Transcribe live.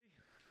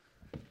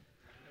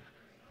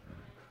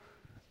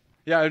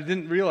Yeah, I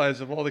didn't realize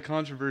of all the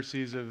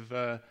controversies of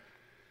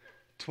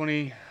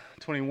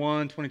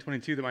 2021,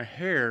 2022 that my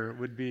hair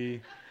would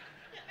be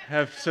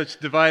have such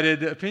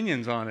divided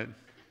opinions on it.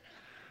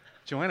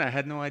 Joanna, I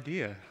had no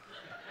idea.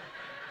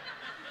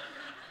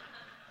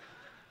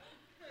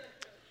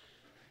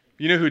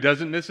 You know who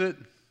doesn't miss it?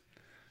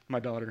 My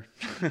daughter.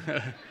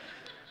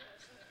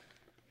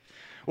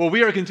 Well,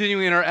 we are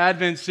continuing our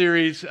Advent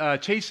series,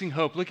 Chasing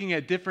Hope, looking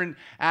at different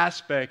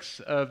aspects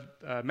of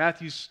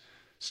Matthew's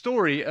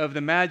story of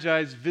the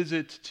Magi's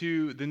visit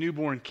to the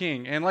newborn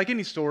king. And like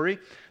any story,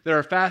 there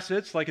are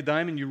facets, like a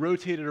diamond, you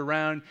rotate it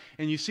around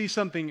and you see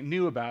something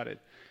new about it.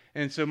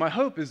 And so my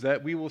hope is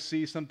that we will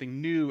see something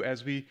new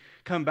as we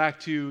come back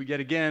to, yet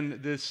again,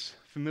 this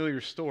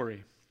familiar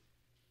story.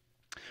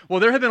 Well,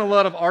 there have been a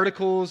lot of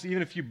articles,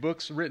 even a few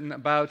books written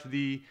about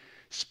the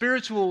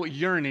spiritual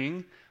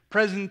yearning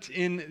present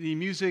in the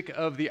music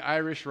of the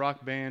Irish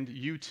rock band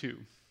U2.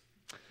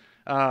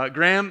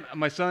 Graham,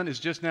 my son, is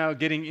just now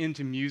getting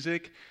into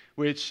music,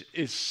 which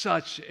is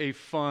such a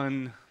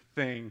fun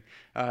thing.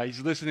 He's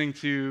listening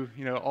to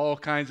all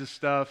kinds of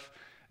stuff,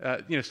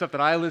 stuff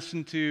that I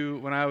listened to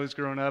when I was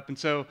growing up, and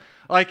so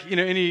like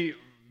any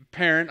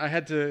parent, I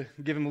had to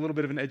give him a little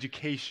bit of an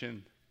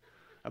education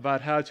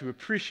about how to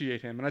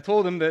appreciate him. And I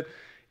told him that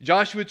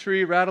Joshua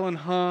Tree, Rattle and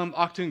Hum,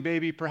 Octung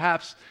Baby,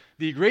 perhaps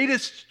the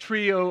greatest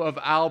trio of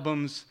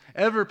albums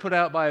ever put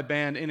out by a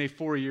band in a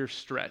 4-year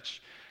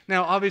stretch.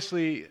 Now,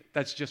 obviously,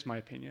 that's just my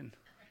opinion,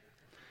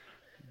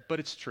 but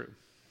it's true.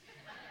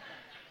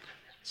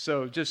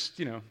 So just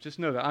know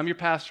that. I'm your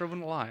pastor, I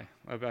wouldn't lie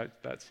about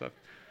that stuff.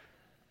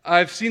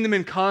 I've seen them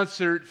in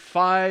concert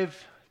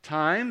 5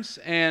 times,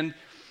 and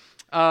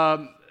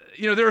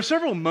there are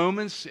several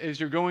moments as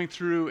you're going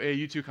through a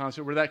U2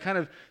 concert where that kind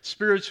of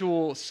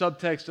spiritual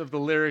subtext of the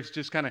lyrics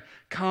just kind of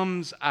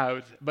comes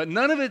out. But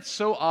none of it's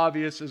so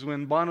obvious as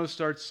when Bono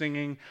starts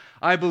singing,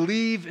 "I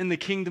believe in the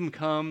kingdom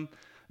come,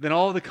 then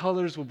all the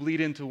colors will bleed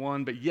into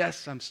one, but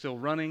yes, I'm still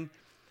running.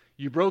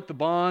 You broke the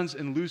bonds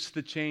and loosed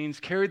the chains,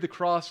 carried the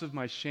cross of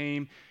my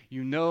shame.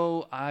 You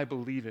know I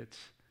believe it."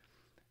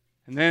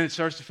 And then it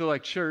starts to feel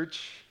like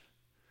church,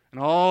 and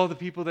all the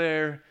people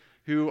there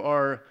who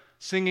are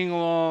singing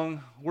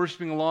along,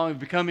 worshiping along, have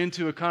become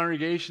into a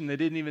congregation. They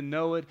didn't even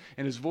know it,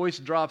 and his voice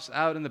drops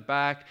out in the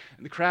back,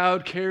 and the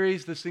crowd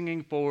carries the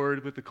singing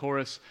forward with the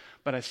chorus,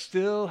 "But I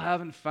still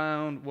haven't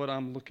found what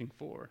I'm looking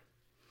for."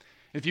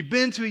 If you've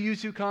been to a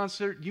U2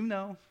 concert, you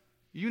know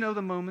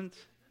the moment.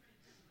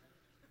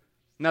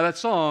 Now that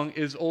song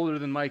is older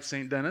than Mike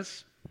St.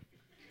 Dennis.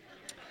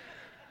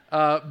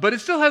 But it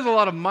still has a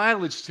lot of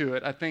mileage to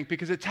it, I think,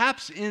 because it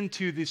taps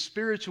into the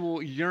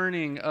spiritual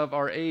yearning of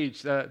our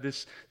age,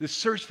 this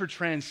search for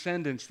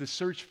transcendence, this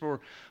search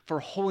for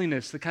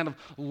holiness, the kind of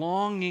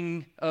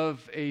longing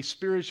of a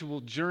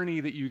spiritual journey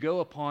that you go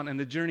upon, and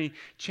the journey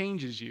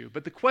changes you.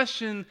 But the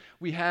question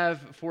we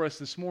have for us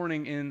this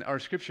morning in our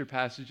scripture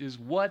passage is,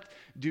 what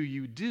do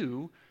you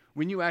do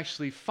when you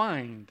actually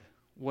find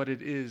what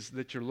it is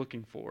that you're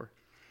looking for?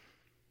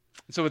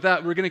 And so with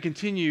that, we're going to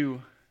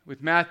continue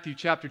with Matthew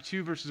chapter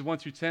 2, verses 1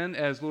 through 10,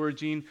 as Laura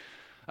Jean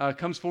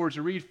comes forward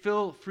to read.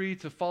 Feel free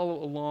to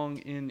follow along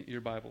in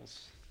your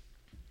Bibles.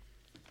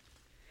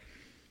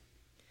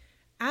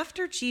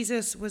 After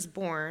Jesus was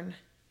born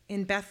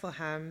in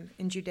Bethlehem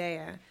in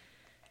Judea,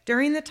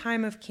 during the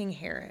time of King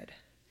Herod,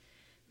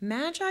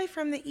 Magi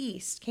from the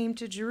east came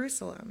to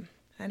Jerusalem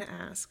and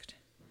asked,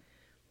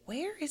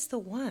 "Where is the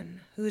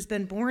one who has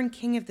been born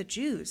King of the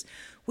Jews?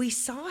 We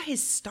saw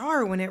his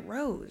star when it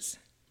rose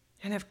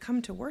and have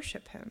come to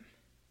worship him."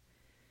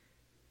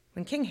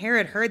 When King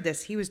Herod heard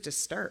this, he was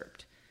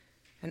disturbed,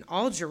 and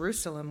all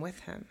Jerusalem with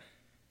him.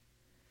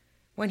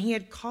 When he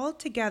had called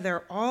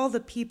together all the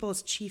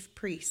people's chief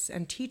priests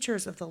and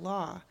teachers of the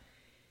law,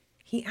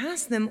 he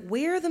asked them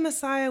where the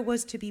Messiah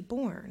was to be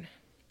born.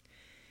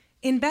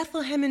 "In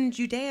Bethlehem in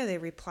Judea," they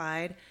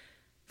replied,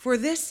 "for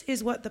this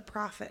is what the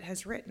prophet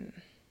has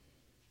written.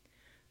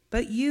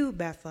 But you,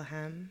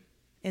 Bethlehem,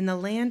 in the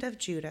land of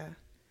Judah,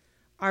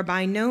 are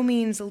by no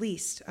means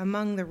least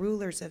among the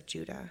rulers of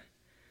Judah.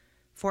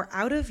 For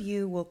out of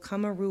you will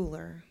come a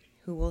ruler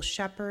who will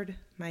shepherd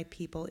my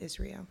people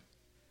Israel."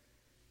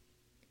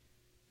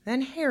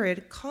 Then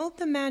Herod called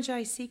the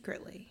Magi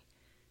secretly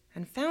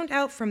and found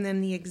out from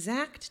them the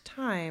exact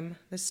time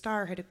the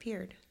star had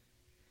appeared.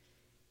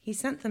 He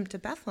sent them to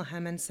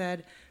Bethlehem and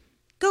said,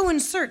 "Go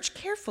and search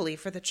carefully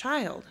for the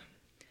child.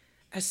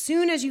 As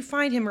soon as you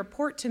find him,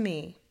 report to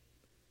me,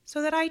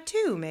 so that I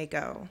too may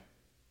go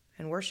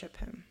and worship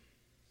him."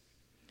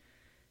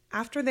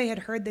 After they had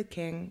heard the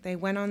king, they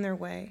went on their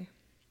way.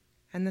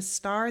 And the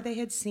star they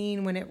had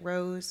seen when it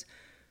rose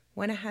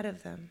went ahead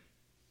of them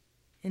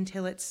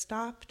until it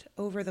stopped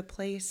over the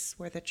place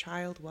where the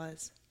child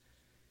was.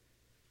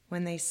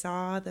 When they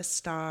saw the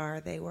star,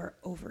 they were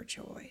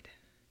overjoyed.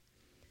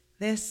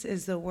 This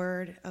is the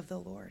word of the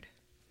Lord.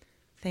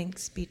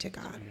 Thanks be to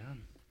God.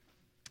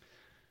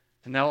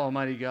 And now,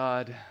 Almighty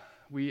God,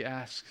 we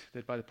ask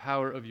that by the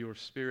power of your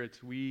Spirit,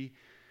 we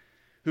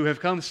who have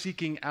come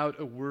seeking out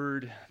a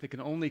word that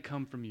can only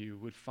come from you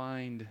would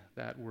find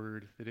that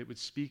word, that it would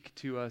speak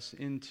to us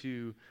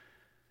into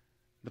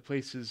the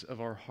places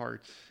of our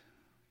heart,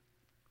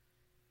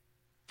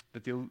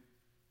 that the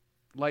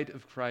light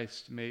of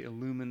Christ may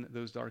illumine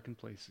those darkened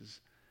places.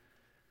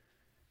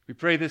 We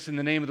pray this in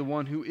the name of the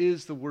one who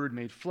is the Word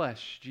made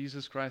flesh,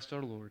 Jesus Christ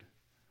our Lord.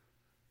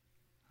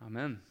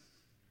 Amen.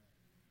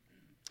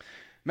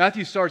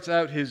 Matthew starts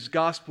out his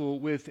gospel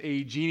with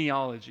a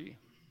genealogy.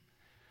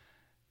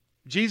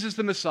 Jesus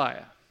the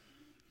Messiah,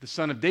 the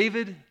son of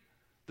David,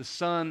 the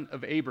son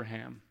of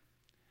Abraham.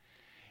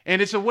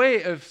 And it's a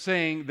way of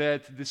saying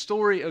that the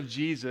story of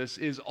Jesus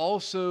is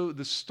also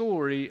the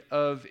story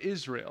of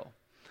Israel,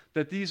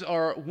 that these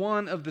are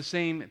one of the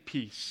same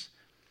piece.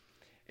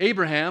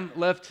 Abraham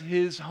left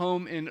his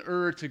home in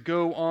Ur to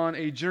go on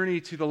a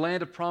journey to the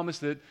land of promise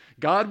that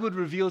God would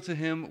reveal to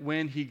him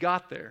when he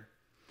got there.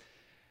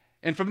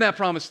 And from that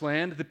promised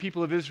land, the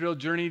people of Israel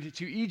journeyed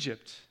to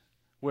Egypt,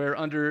 where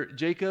under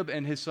Jacob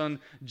and his son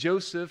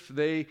Joseph,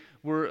 they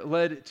were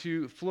led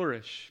to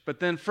flourish. But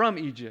then from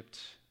Egypt,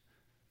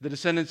 the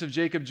descendants of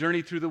Jacob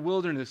journeyed through the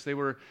wilderness. They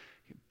were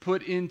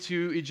put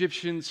into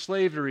Egyptian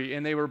slavery,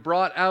 and they were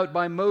brought out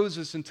by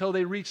Moses until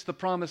they reached the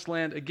promised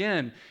land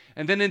again.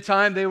 And then in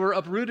time, they were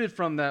uprooted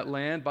from that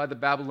land by the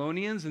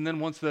Babylonians, and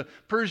then once the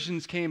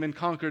Persians came and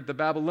conquered the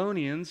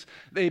Babylonians,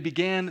 they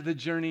began the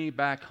journey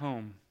back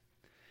home.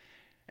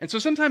 And so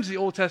sometimes the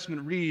Old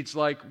Testament reads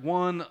like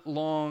one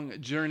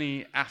long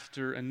journey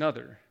after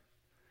another.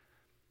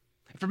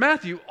 For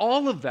Matthew,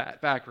 all of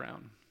that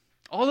background,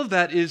 all of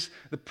that is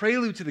the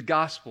prelude to the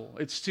gospel.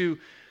 It's to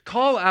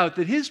call out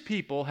that his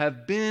people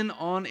have been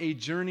on a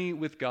journey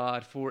with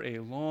God for a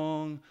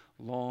long,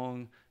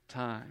 long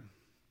time.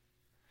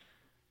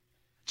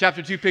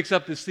 Chapter 2 picks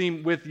up this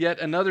theme with yet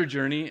another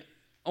journey,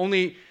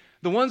 only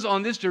the ones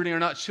on this journey are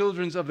not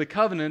children of the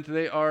covenant.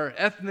 They are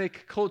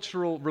ethnic,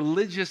 cultural,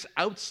 religious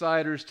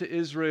outsiders to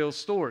Israel's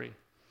story.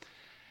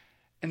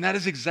 And that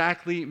is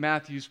exactly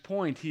Matthew's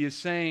point. He is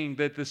saying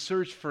that the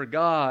search for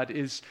God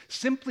is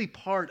simply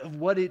part of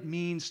what it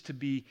means to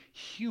be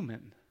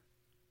human.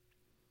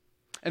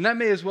 And that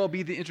may as well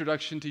be the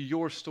introduction to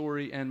your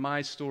story and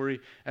my story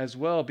as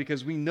well,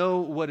 because we know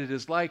what it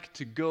is like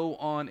to go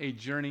on a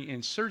journey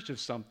in search of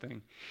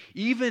something,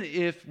 even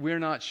if we're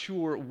not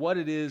sure what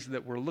it is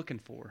that we're looking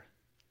for.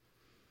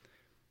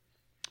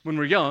 When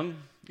we're young,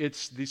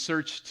 it's the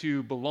search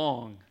to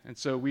belong. And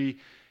so we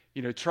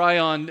try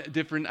on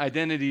different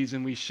identities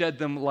and we shed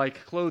them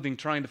like clothing,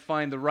 trying to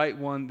find the right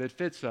one that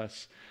fits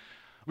us.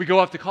 We go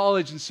off to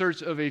college in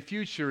search of a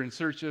future, in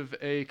search of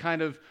a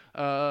kind of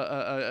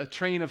a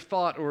train of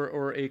thought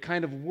or a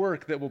kind of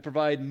work that will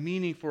provide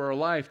meaning for our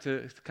life,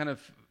 to kind of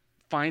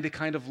find a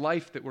kind of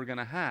life that we're going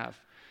to have.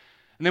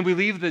 And then we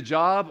leave the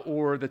job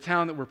or the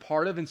town that we're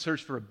part of in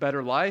search for a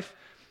better life.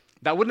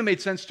 That wouldn't have made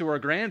sense to our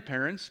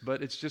grandparents,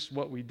 but it's just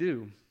what we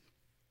do.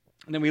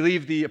 And then we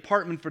leave the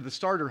apartment for the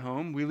starter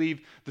home. We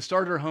leave the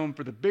starter home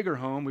for the bigger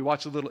home. We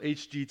watch a little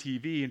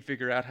HGTV and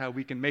figure out how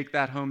we can make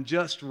that home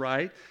just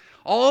right,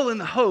 all in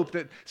the hope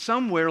that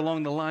somewhere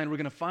along the line we're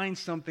going to find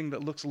something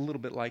that looks a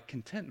little bit like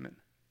contentment.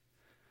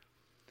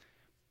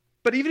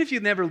 But even if you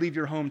never leave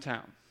your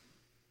hometown,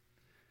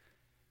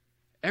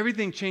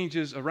 everything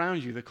changes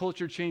around you. The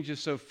culture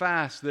changes so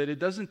fast that it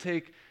doesn't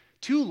take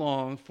too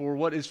long for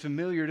what is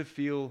familiar to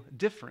feel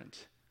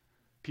different.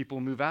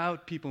 People move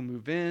out, people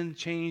move in,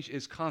 change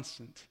is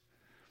constant.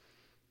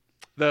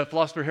 The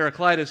philosopher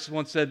Heraclitus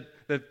once said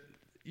that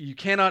you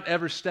cannot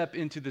ever step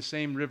into the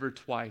same river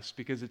twice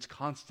because it's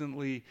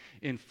constantly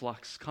in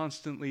flux,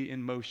 constantly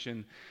in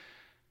motion.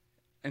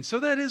 And so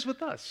that is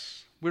with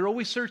us. We're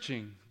always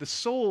searching. The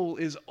soul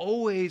is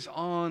always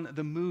on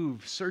the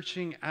move,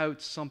 searching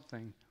out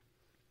something.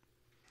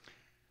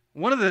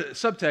 One of the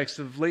subtexts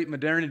of late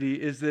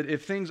modernity is that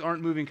if things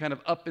aren't moving kind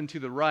of up and to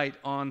the right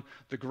on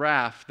the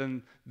graph,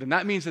 then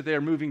that means that they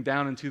are moving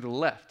down and to the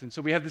left. And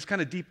so we have this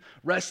kind of deep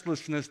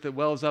restlessness that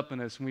wells up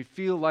in us, and we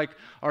feel like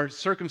our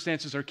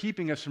circumstances are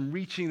keeping us from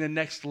reaching the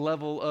next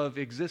level of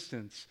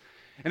existence.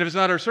 And if it's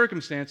not our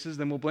circumstances,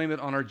 then we'll blame it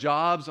on our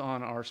jobs,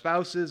 on our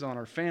spouses, on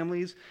our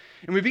families.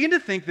 And we begin to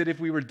think that if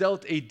we were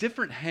dealt a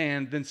different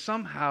hand, then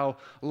somehow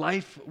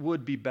life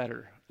would be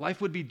better.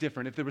 Life would be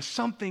different if there was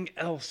something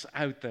else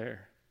out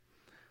there.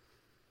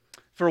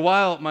 For a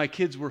while, my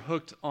kids were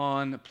hooked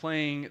on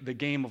playing the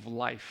game of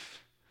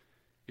life.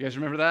 You guys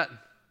remember that?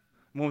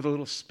 The one with a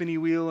little spinny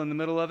wheel in the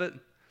middle of it?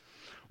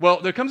 Well,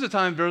 there comes a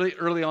time very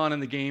early on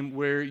in the game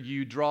where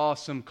you draw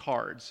some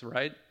cards,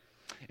 right?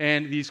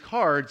 And these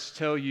cards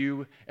tell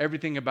you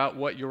everything about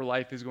what your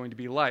life is going to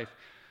be like.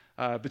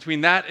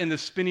 Between that and the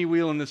spinny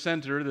wheel in the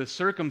center, the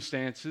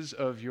circumstances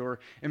of your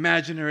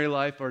imaginary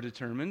life are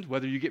determined,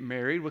 whether you get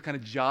married, what kind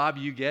of job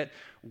you get,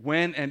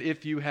 when and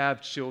if you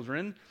have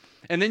children.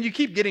 And then you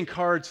keep getting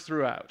cards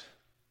throughout.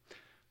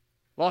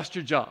 Lost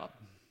your job.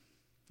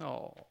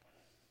 Oh.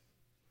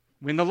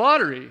 Win the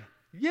lottery.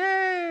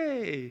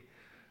 Yay!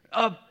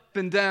 Up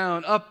and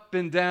down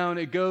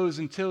it goes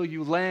until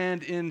you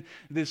land in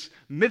this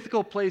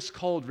mythical place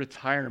called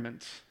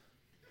retirement.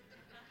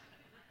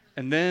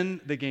 and then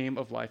the game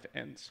of life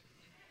ends.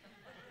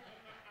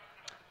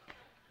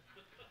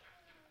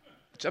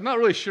 Which I'm not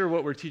really sure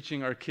what we're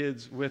teaching our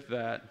kids with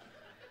that.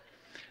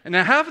 And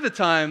now half of the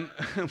time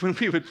when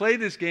we would play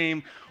this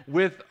game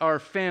with our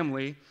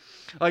family,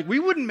 like we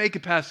wouldn't make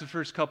it past the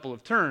first couple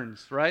of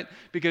turns, right?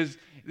 Because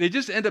they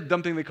just end up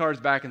dumping the cards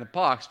back in the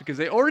box because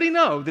they already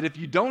know that if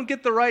you don't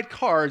get the right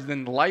cards,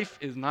 then life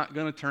is not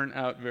going to turn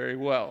out very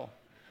well.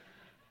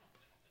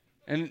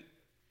 And,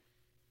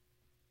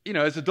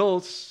 as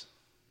adults,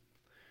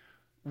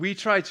 we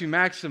try to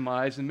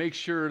maximize and make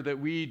sure that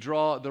we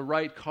draw the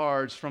right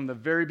cards from the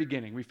very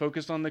beginning. We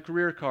focus on the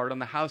career card, on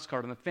the house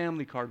card, on the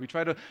family card. We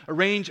try to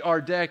arrange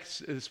our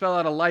decks, spell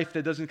out a life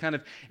that doesn't kind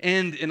of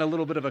end in a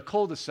little bit of a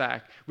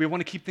cul-de-sac. We want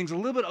to keep things a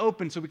little bit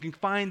open so we can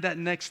find that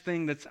next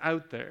thing that's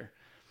out there.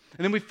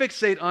 And then we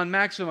fixate on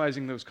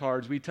maximizing those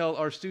cards. We tell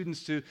our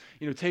students to,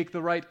 take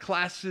the right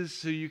classes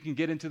so you can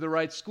get into the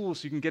right school,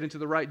 so you can get into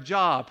the right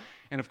job.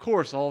 And of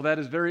course, all of that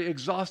is very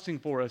exhausting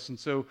for us. And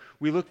so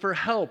we look for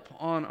help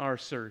on our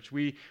search.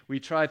 We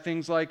try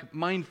things like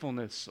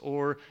mindfulness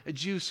or a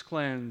juice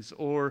cleanse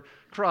or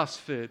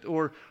CrossFit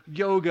or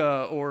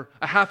yoga or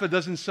a half a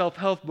dozen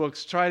self-help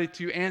books try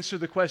to answer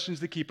the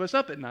questions that keep us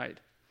up at night.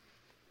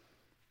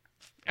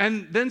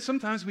 And then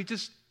sometimes we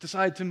just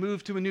decide to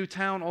move to a new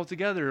town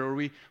altogether, or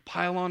we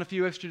pile on a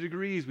few extra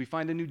degrees. We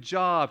find a new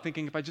job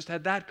thinking if I just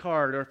had that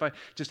card or if I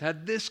just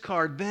had this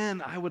card, then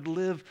I would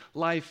live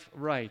life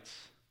right.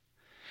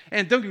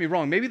 And don't get me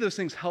wrong, maybe those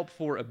things help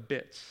for a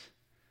bit.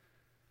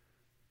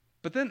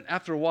 But then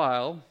after a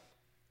while,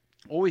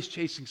 always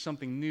chasing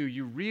something new,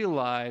 you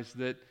realize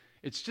that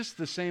it's just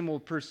the same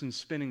old person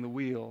spinning the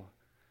wheel.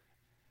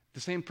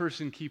 The same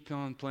person keeps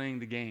on playing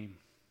the game.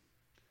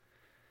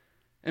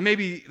 And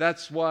maybe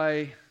that's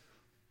why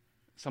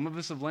some of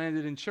us have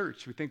landed in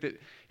church. We think that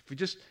if we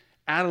just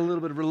add a little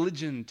bit of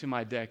religion to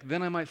my deck,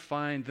 then I might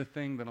find the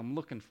thing that I'm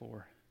looking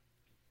for.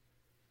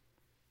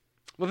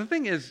 Well, the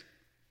thing is,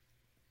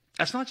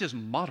 that's not just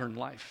modern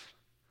life.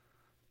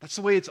 That's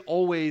the way it's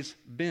always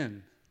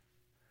been.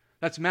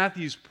 That's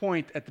Matthew's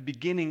point at the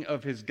beginning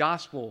of his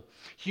gospel.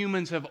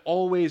 Humans have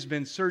always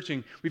been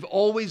searching. We've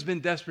always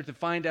been desperate to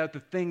find out the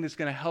thing that's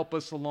going to help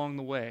us along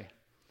the way.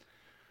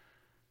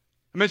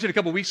 I mentioned a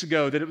couple weeks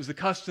ago that it was the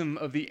custom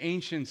of the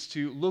ancients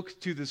to look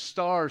to the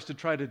stars to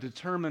try to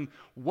determine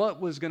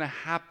what was going to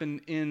happen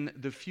in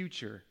the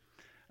future.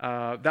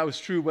 That was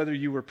true whether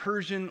you were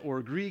Persian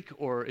or Greek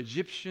or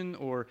Egyptian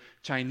or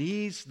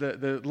Chinese.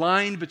 The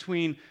line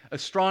between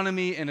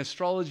astronomy and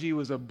astrology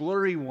was a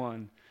blurry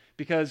one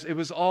because it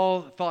was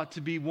all thought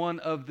to be one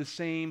of the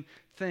same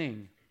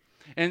thing.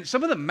 And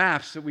some of the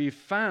maps that we've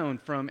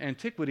found from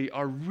antiquity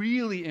are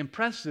really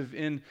impressive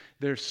in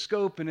their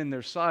scope and in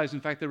their size. In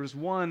fact, there was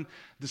one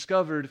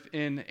discovered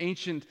in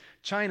ancient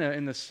China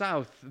in the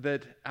south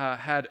that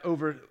had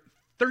over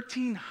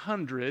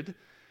 1,300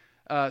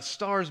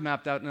 stars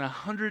mapped out in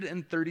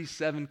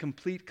 137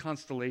 complete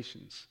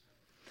constellations.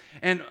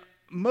 And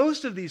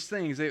most of these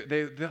things,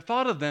 they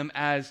thought of them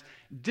as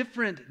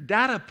different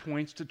data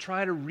points to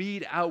try to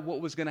read out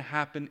what was going to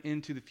happen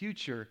into the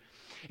future.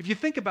 If you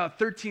think about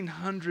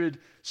 1,300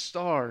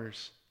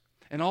 stars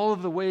and all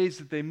of the ways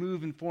that they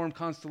move and form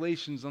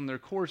constellations on their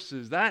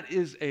courses, that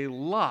is a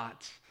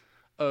lot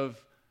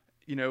of,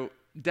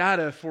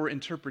 data for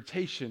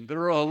interpretation.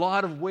 There are a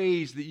lot of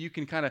ways that you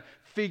can kind of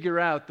figure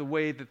out the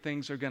way that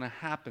things are going to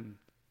happen.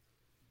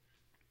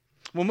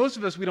 Well, most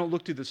of us, we don't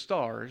look to the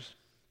stars,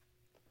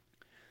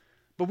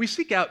 but we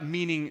seek out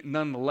meaning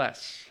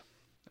nonetheless.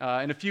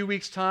 In a few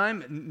weeks'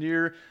 time,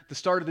 near the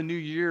start of the new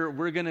year,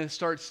 we're going to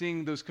start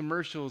seeing those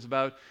commercials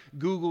about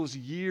Google's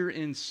year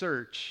in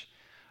search.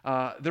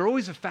 They're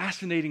always a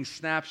fascinating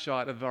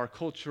snapshot of our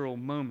cultural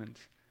moment.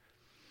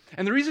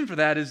 And the reason for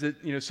that is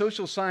that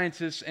social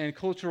scientists and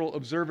cultural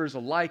observers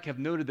alike have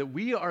noted that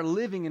we are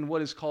living in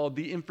what is called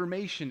the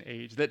information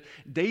age, that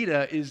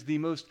data is the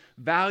most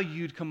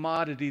valued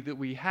commodity that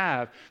we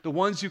have. The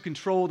ones who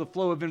control the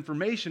flow of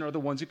information are the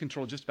ones who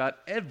control just about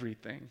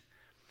everything.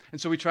 And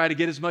so we try to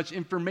get as much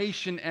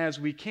information as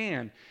we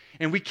can.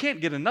 And we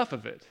can't get enough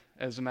of it,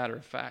 as a matter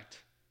of fact.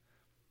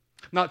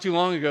 Not too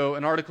long ago,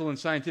 an article in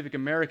Scientific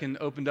American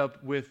opened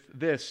up with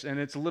this, and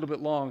it's a little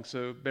bit long,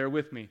 so bear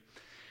with me.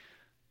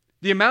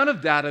 The amount of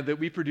data that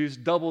we produce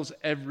doubles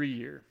every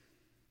year.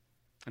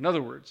 In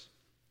other words,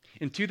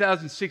 in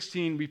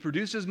 2016, we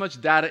produced as much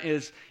data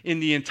as in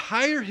the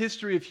entire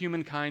history of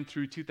humankind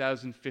through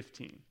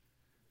 2015.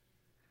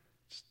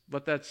 Just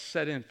let that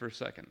set in for a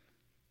second.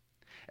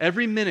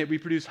 Every minute, we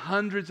produce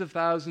hundreds of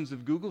thousands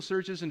of Google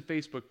searches and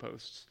Facebook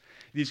posts.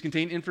 These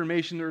contain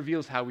information that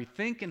reveals how we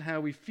think and how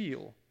we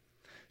feel.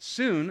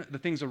 Soon, the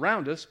things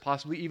around us,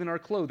 possibly even our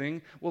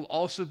clothing, will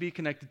also be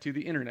connected to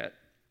the internet.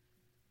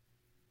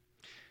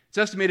 It's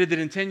estimated that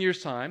in 10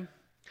 years' time,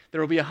 there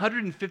will be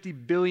 150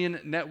 billion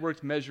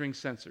networked measuring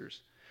sensors,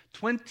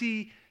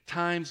 20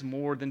 times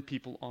more than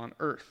people on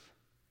Earth.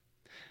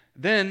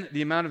 Then,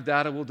 the amount of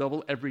data will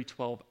double every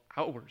 12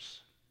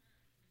 hours.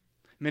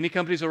 Many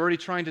companies are already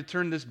trying to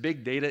turn this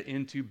big data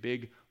into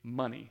big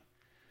money.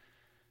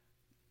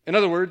 In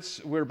other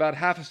words, we're about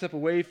half a step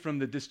away from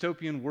the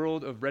dystopian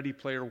world of Ready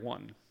Player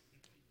One.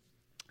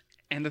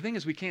 And the thing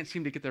is, we can't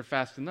seem to get there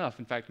fast enough.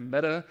 In fact,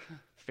 Meta,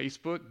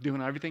 Facebook,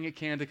 doing everything it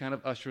can to kind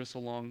of usher us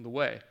along the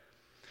way.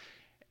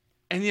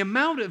 And the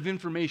amount of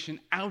information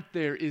out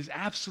there is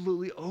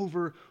absolutely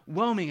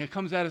overwhelming. It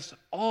comes at us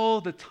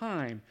all the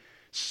time.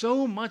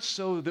 So much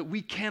so that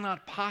we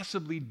cannot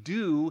possibly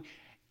do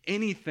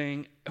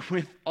anything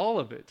with all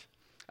of it.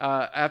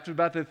 After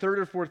about the third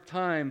or fourth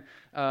time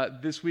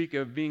this week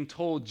of being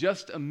told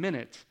just a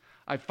minute,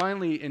 I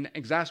finally, in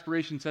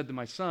exasperation, said to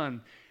my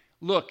son,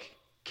 "Look,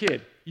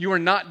 kid, you are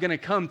not going to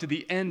come to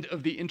the end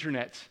of the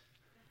internet.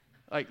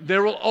 Like,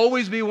 there will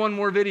always be one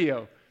more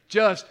video.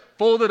 Just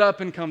fold it up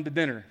and come to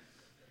dinner."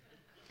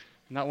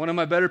 Not one of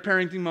my better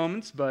parenting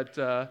moments, but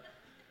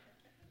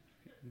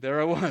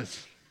there I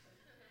was.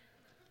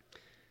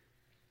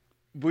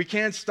 We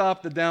can't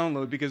stop the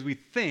download because we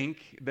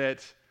think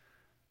that's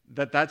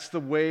the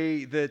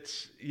way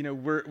that,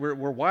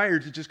 we're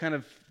wired to just kind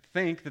of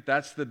think that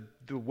that's the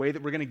way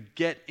that we're going to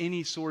get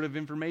any sort of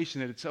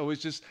information, that it's always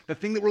just the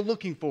thing that we're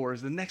looking for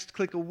is the next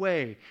click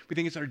away. We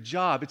think it's our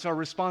job, it's our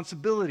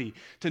responsibility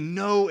to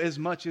know as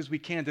much as we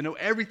can, to know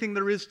everything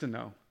there is to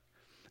know.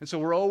 And so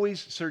we're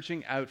always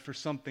searching out for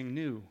something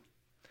new.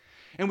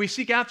 And we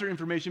seek after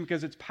information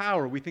because it's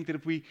power. We think that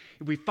if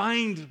we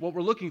find what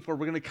we're looking for,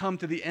 we're going to come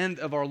to the end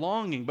of our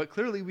longing. But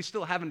clearly we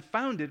still haven't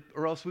found it,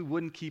 or else we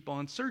wouldn't keep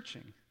on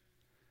searching.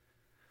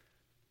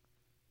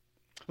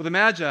 Well, the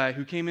Magi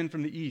who came in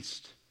from the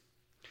east,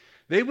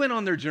 they went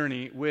on their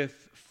journey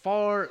with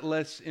far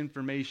less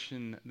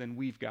information than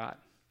we've got.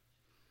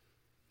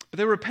 But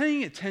they were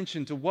paying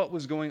attention to what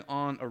was going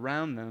on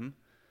around them.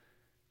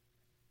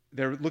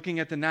 They're looking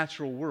at the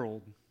natural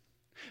world.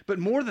 But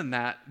more than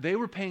that, they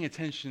were paying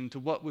attention to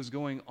what was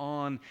going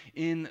on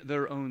in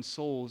their own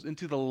souls,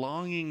 into the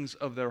longings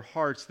of their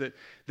hearts that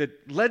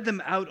led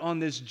them out on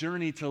this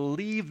journey to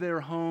leave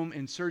their home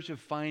in search of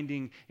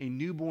finding a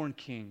newborn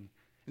king,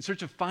 in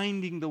search of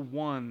finding the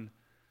one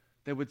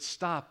that would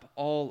stop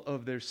all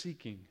of their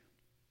seeking.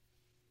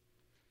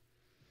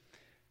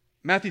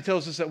 Matthew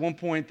tells us at one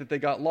point that they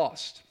got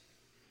lost.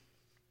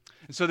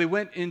 And so they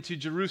went into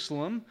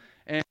Jerusalem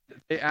and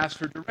they asked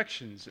for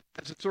directions.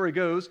 As the story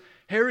goes,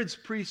 Herod's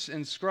priests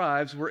and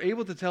scribes were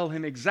able to tell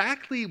him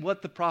exactly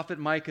what the prophet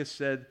Micah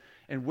said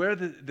and where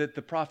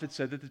the prophet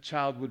said that the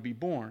child would be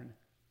born.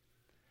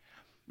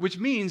 Which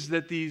means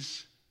that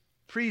these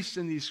priests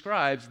and these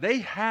scribes, they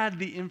had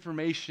the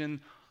information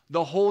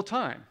the whole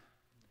time.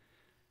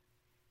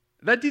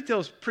 That detail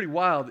is pretty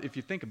wild if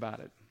you think about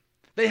it.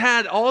 They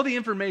had all the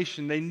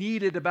information they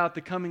needed about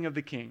the coming of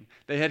the king.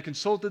 They had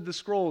consulted the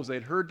scrolls. They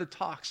had heard the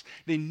talks.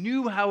 They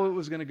knew how it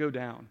was going to go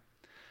down.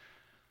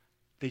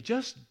 They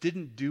just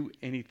didn't do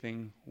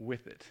anything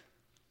with it.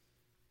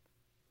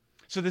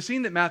 So the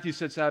scene that Matthew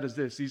sets out is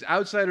this. These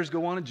outsiders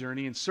go on a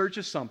journey in search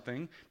of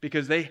something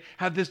because they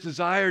have this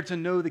desire to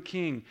know the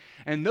king.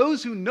 And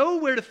those who know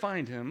where to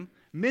find him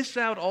miss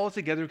out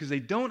altogether because they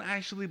don't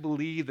actually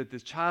believe that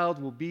this child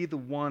will be the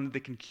one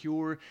that can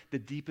cure the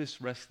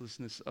deepest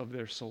restlessness of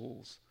their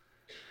souls.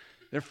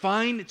 They're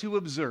fine to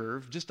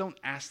observe, just don't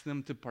ask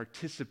them to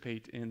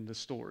participate in the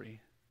story.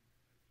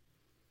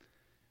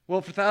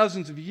 Well, for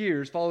thousands of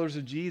years, followers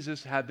of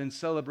Jesus have been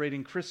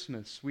celebrating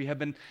Christmas. We have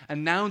been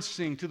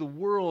announcing to the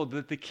world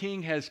that the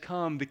king has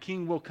come, the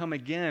king will come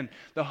again.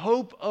 The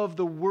hope of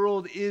the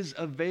world is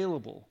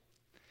available.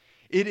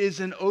 It is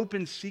an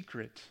open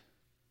secret.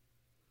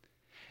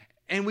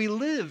 And we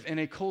live in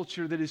a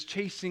culture that is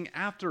chasing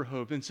after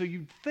hope. And so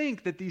you'd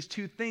think that these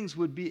two things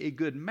would be a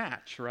good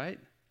match, right?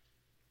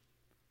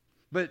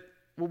 But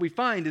what we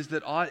find is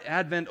that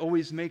Advent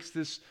always makes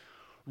this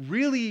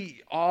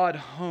really odd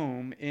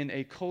home in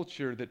a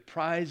culture that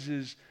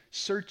prizes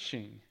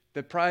searching,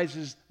 that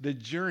prizes the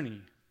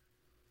journey,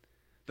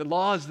 that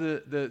laws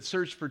the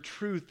search for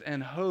truth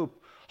and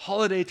hope,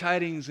 holiday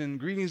tidings and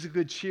greetings of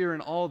good cheer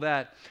and all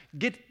that,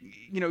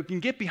 can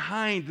get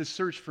behind the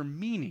search for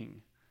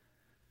meaning.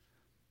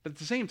 But at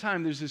the same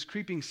time, there's this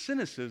creeping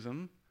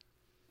cynicism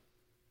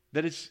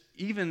that it's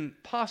even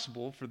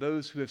possible for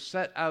those who have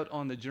set out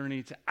on the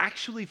journey to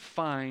actually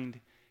find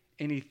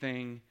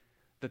anything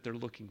that they're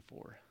looking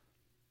for.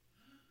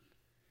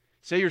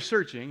 Say you're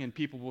searching, and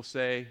people will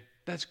say,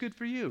 "That's good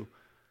for you."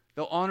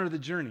 They'll honor the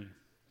journey.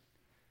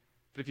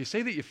 But if you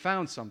say that you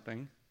found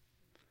something,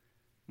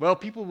 well,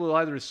 people will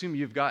either assume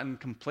you've gotten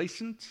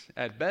complacent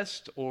at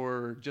best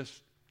or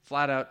just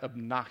flat out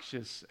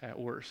obnoxious at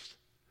worst.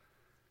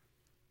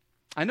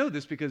 I know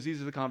this because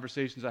these are the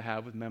conversations I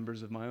have with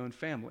members of my own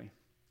family.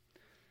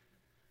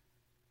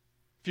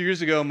 A few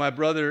years ago, my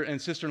brother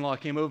and sister-in-law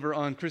came over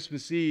on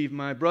Christmas Eve.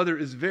 My brother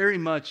is very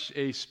much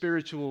a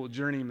spiritual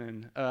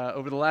journeyman.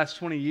 Over the last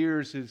 20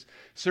 years, his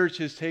search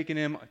has taken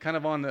him kind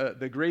of on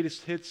the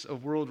greatest hits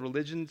of world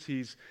religions.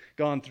 He's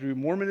gone through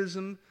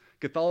Mormonism,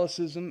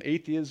 Catholicism,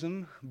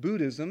 atheism,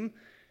 Buddhism.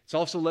 It's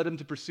also led him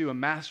to pursue a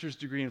master's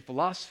degree in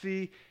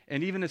philosophy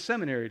and even a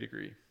seminary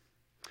degree,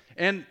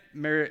 and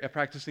marry a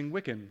practicing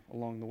Wiccan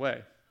along the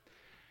way.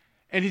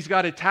 And he's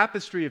got a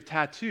tapestry of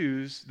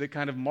tattoos that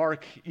kind of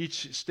mark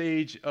each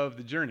stage of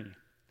the journey.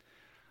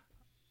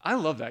 I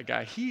love that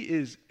guy. He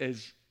is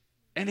as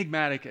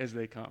enigmatic as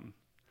they come.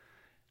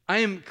 I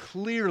am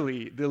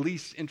clearly the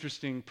least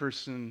interesting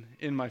person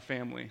in my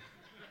family.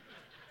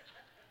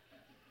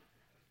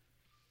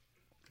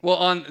 Well,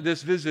 on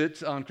this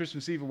visit on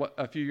Christmas Eve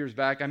a few years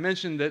back, I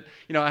mentioned that,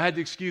 I had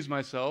to excuse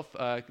myself.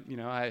 I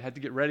had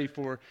to get ready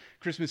for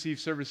Christmas Eve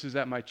services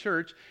at my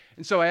church.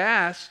 And so I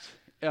asked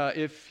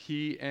if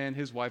he and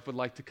his wife would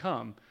like to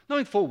come,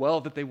 knowing full well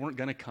that they weren't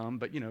going to come,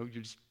 but, you're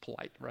just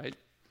polite, right?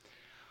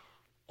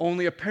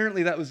 Only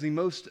apparently that was the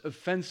most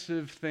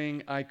offensive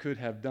thing I could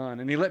have done.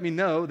 And he let me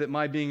know that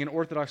my being an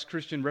Orthodox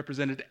Christian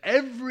represented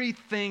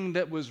everything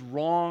that was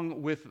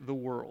wrong with the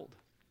world.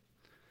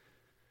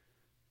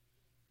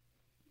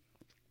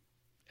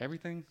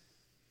 Everything?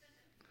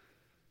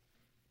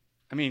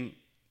 I mean,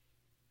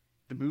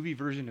 the movie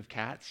version of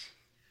Cats?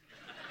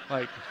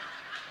 Like,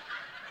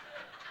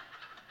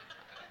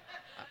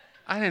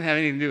 I didn't have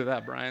anything to do with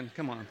that, Brian.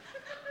 Come on.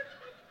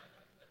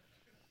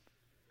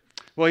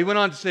 Well, he went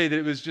on to say that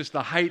it was just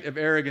the height of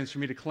arrogance for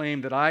me to claim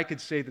that I could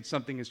say that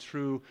something is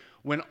true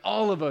when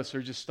all of us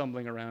are just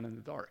stumbling around in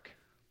the dark.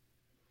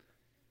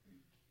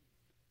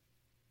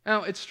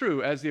 Now, it's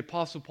true, as the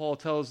Apostle Paul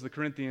tells the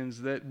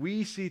Corinthians, that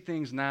we see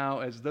things now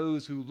as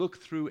those who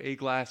look through a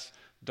glass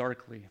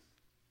darkly,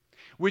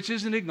 which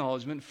is an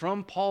acknowledgement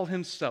from Paul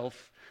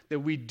himself that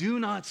we do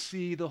not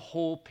see the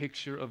whole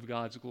picture of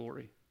God's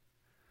glory.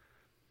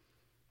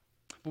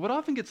 But what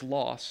often gets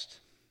lost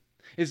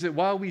is that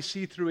while we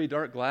see through a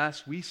dark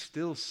glass, we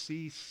still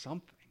see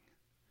something.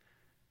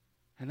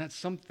 And that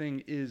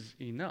something is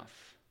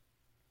enough.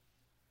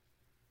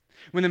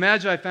 When the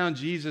Magi found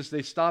Jesus,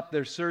 they stopped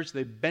their search,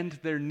 they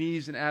bent their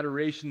knees in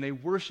adoration, they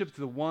worshiped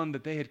the one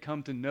that they had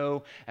come to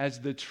know as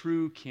the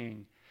true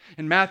King.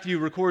 And Matthew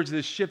records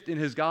this shift in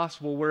his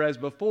gospel, whereas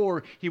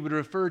before he would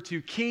refer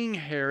to King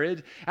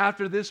Herod.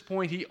 After this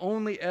point, he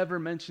only ever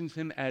mentions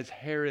him as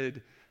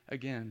Herod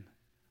again.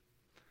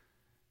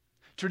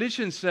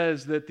 Tradition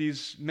says that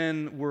these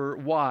men were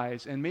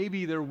wise, and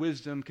maybe their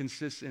wisdom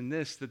consists in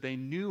this, that they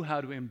knew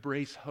how to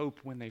embrace hope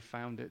when they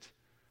found it.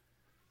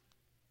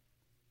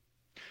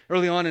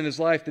 Early on in his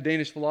life, the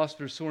Danish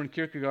philosopher Søren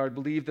Kierkegaard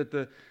believed that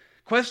the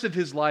quest of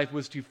his life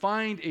was to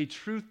find a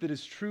truth that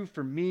is true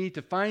for me,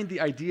 to find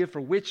the idea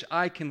for which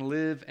I can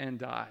live and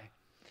die.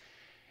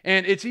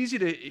 And it's easy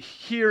to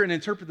hear and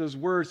interpret those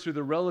words through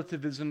the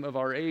relativism of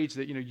our age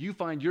that, you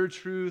find your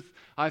truth,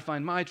 I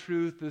find my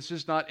truth. It's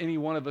just not any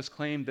one of us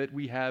claim that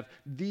we have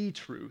the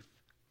truth.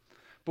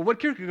 But what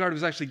Kierkegaard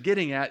was actually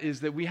getting at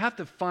is that we have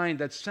to find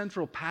that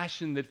central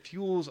passion that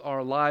fuels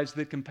our lives,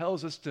 that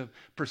compels us to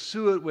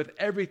pursue it with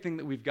everything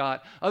that we've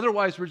got.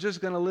 Otherwise, we're just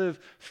going to live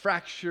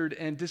fractured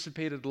and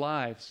dissipated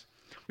lives.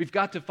 We've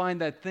got to find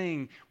that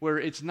thing where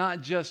it's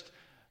not just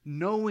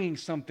knowing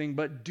something,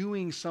 but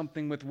doing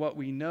something with what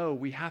we know.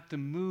 We have to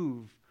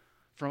move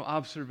from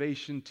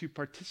observation to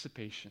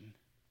participation.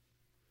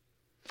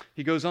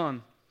 He goes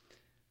on.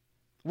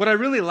 What I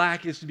really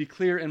lack is to be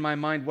clear in my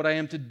mind what I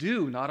am to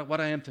do, not what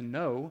I am to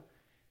know,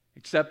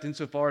 except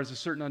insofar as a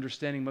certain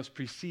understanding must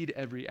precede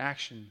every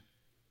action.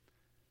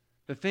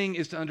 The thing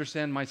is to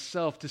understand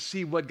myself, to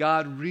see what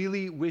God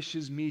really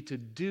wishes me to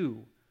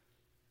do.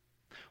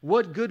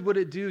 What good would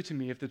it do to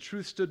me if the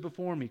truth stood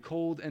before me,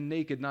 cold and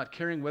naked, not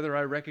caring whether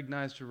I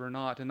recognized her or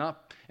not,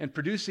 and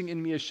producing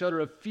in me a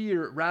shudder of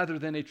fear rather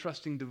than a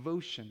trusting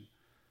devotion?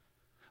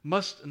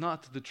 Must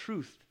not the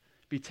truth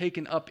be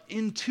taken up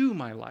into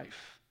my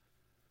life?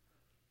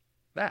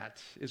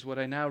 That is what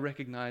I now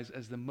recognize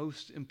as the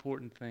most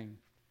important thing.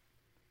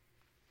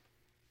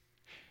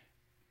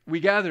 We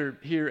gather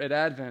here at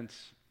Advent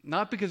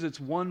not because it's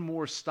one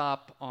more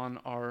stop on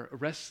our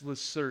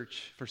restless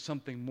search for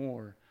something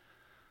more.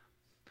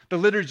 The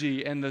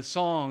liturgy and the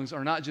songs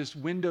are not just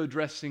window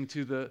dressing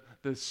to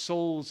the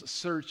soul's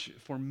search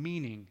for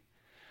meaning.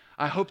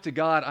 I hope to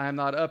God I am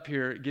not up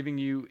here giving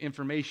you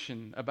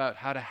information about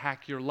how to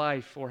hack your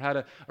life or how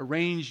to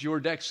arrange your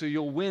deck so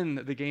you'll win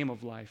the game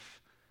of life.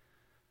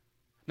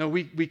 No,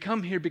 we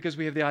come here because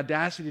we have the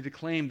audacity to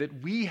claim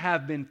that we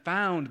have been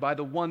found by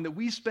the one that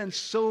we spend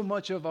so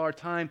much of our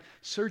time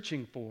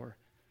searching for.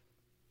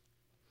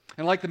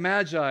 And like the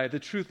Magi, the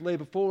truth lay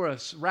before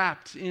us,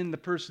 wrapped in the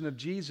person of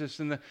Jesus.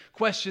 And the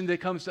question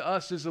that comes to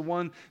us is the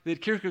one that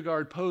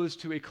Kierkegaard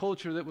posed to a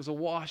culture that was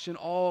awash in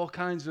all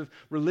kinds of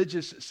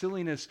religious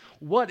silliness.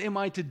 What am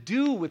I to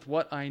do with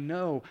what I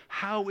know?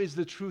 How is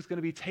the truth going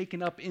to be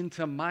taken up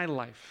into my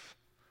life?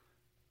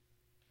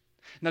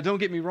 Now, don't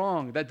get me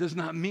wrong. That does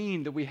not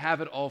mean that we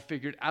have it all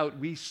figured out.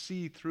 We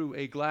see through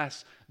a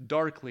glass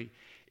darkly.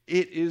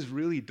 It is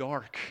really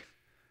dark.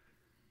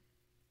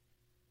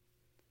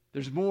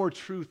 There's more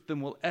truth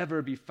than will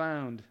ever be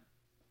found.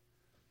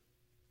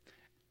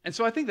 And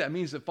so I think that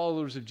means that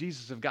followers of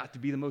Jesus have got to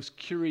be the most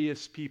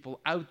curious people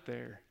out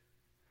there,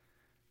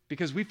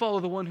 because we follow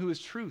the one who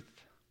is truth.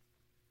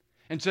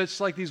 And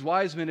just like these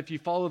wise men, if you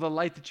follow the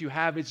light that you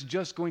have, it's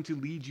just going to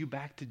lead you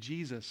back to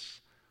Jesus.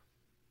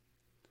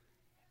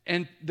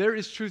 And there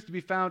is truth to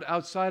be found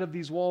outside of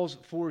these walls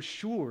for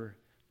sure.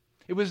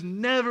 It was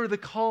never the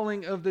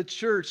calling of the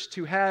church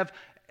to have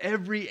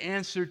every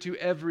answer to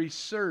every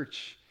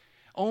search,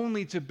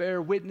 only to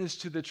bear witness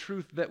to the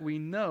truth that we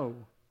know,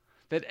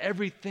 that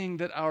everything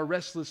that our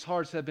restless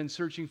hearts have been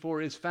searching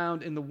for is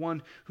found in the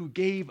one who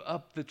gave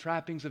up the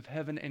trappings of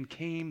heaven and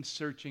came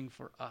searching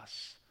for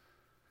us.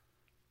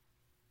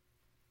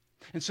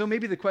 And so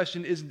maybe the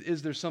question isn't,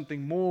 is there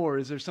something more?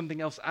 Is there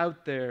something else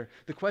out there?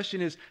 The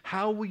question is,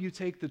 how will you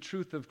take the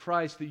truth of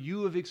Christ that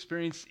you have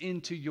experienced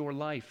into your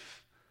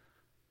life?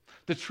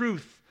 The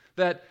truth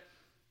that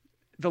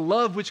the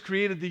love which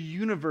created the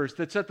universe,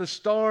 that set the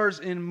stars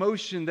in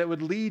motion, that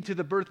would lead to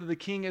the birth of the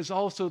King, is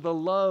also the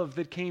love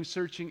that came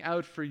searching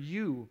out for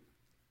you.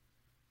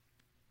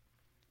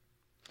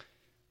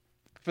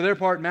 For their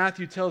part,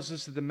 Matthew tells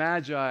us that the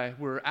Magi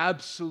were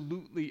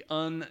absolutely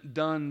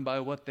undone by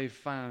what they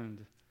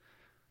found.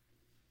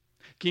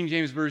 King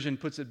James Version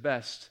puts it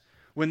best.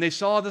 When they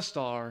saw the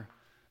star,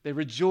 they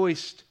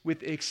rejoiced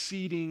with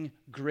exceeding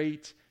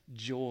great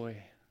joy.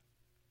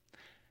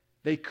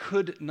 They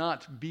could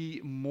not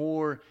be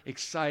more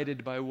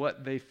excited by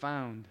what they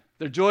found.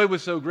 Their joy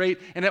was so great,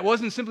 and it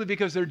wasn't simply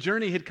because their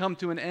journey had come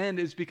to an end,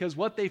 it's because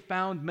what they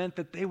found meant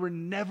that they were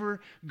never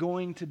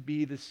going to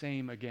be the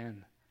same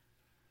again.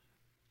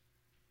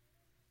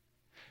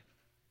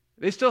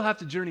 They still have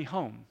to journey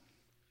home.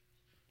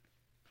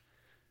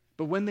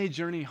 But when they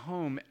journey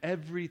home,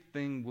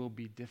 everything will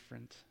be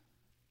different.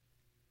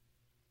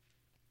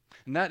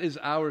 And that is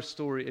our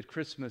story at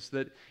Christmas,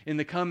 that in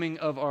the coming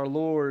of our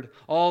Lord,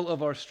 all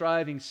of our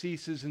striving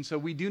ceases, and so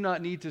we do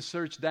not need to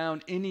search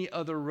down any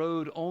other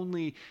road,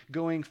 only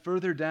going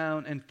further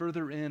down and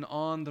further in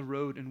on the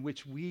road in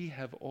which we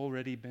have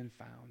already been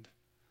found.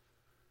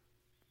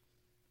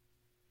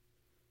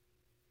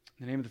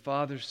 In the name of the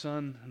Father,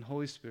 Son, and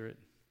Holy Spirit.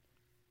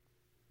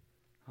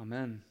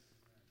 Amen.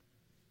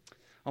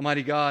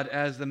 Almighty God,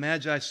 as the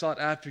Magi sought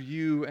after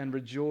you and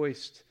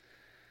rejoiced,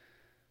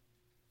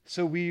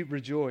 so we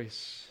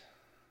rejoice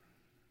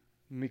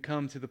when we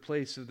come to the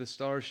place of the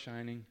stars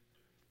shining.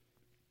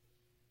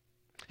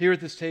 Here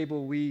at this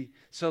table, we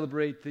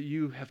celebrate that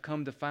you have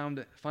come to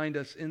find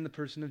us in the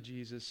person of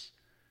Jesus.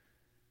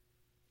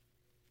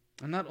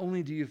 And not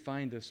only do you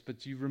find us,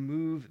 but you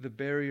remove the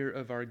barrier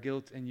of our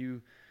guilt and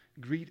you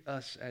greet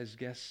us as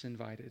guests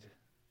invited.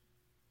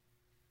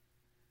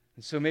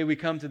 And so may we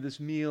come to this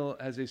meal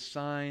as a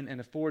sign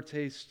and a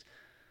foretaste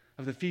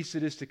of the feast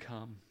that is to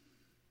come.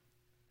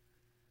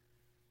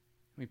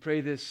 We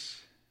pray this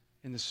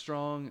in the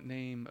strong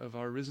name of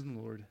our risen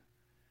Lord,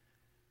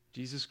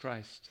 Jesus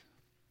Christ.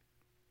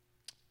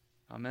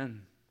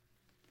 Amen.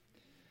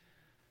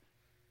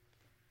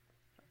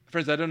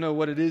 Friends, I don't know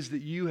what it is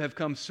that you have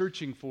come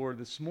searching for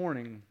this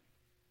morning,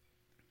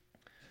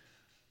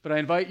 but I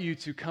invite you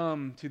to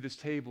come to this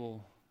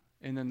table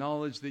in the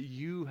knowledge that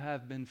you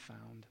have been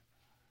found.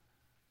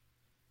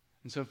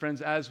 And so,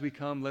 friends, as we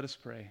come, let us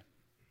pray.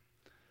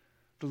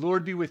 The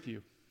Lord be with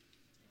you.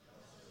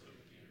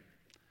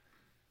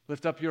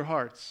 Lift up your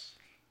hearts.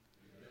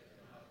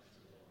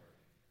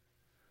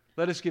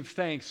 Let us give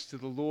thanks to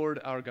the Lord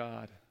our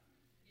God.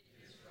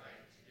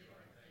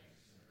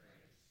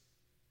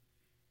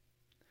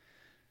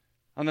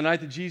 On the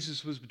night that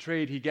Jesus was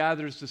betrayed, he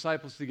gathered his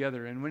disciples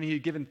together, and when he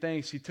had given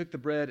thanks, he took the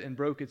bread and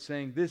broke it,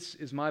 saying, "This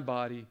is my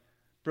body,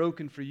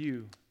 broken for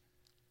you.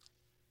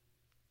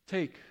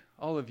 Take,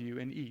 all of you,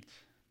 and eat."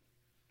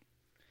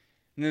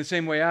 And in the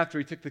same way after,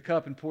 he took the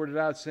cup and poured it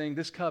out, saying,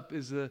 "This cup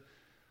is the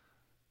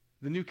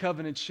new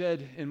covenant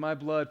shed in my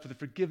blood for the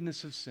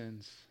forgiveness of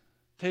sins.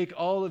 Take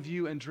all of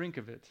you and drink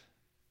of it."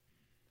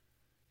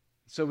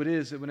 So it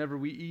is that whenever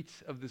we eat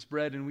of this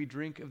bread and we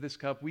drink of this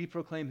cup, we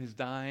proclaim his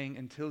dying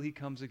until he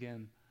comes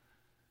again.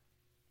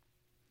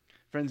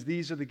 Friends,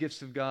 these are the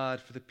gifts of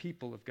God for the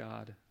people of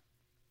God.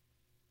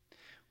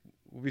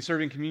 We'll be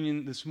serving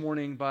communion this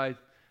morning by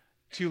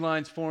two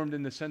lines formed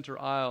in the center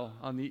aisle.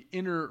 On the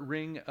inner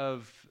ring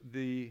of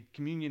the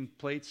communion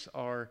plates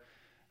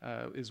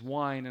is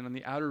wine, and on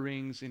the outer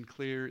rings in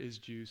clear is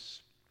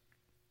juice.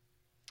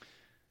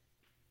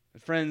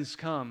 But friends,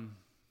 come.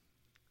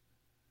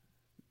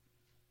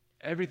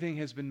 Everything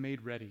has been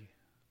made ready.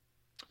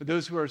 For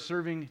those who are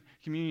serving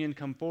communion,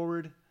 come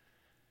forward.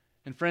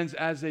 And friends,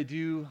 as they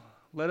do,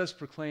 let us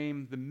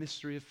proclaim the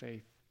mystery of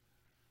faith.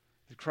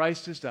 That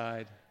Christ has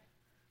died,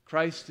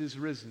 Christ is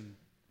risen,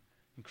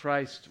 and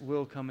Christ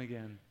will come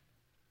again.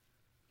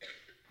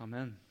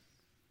 Amen.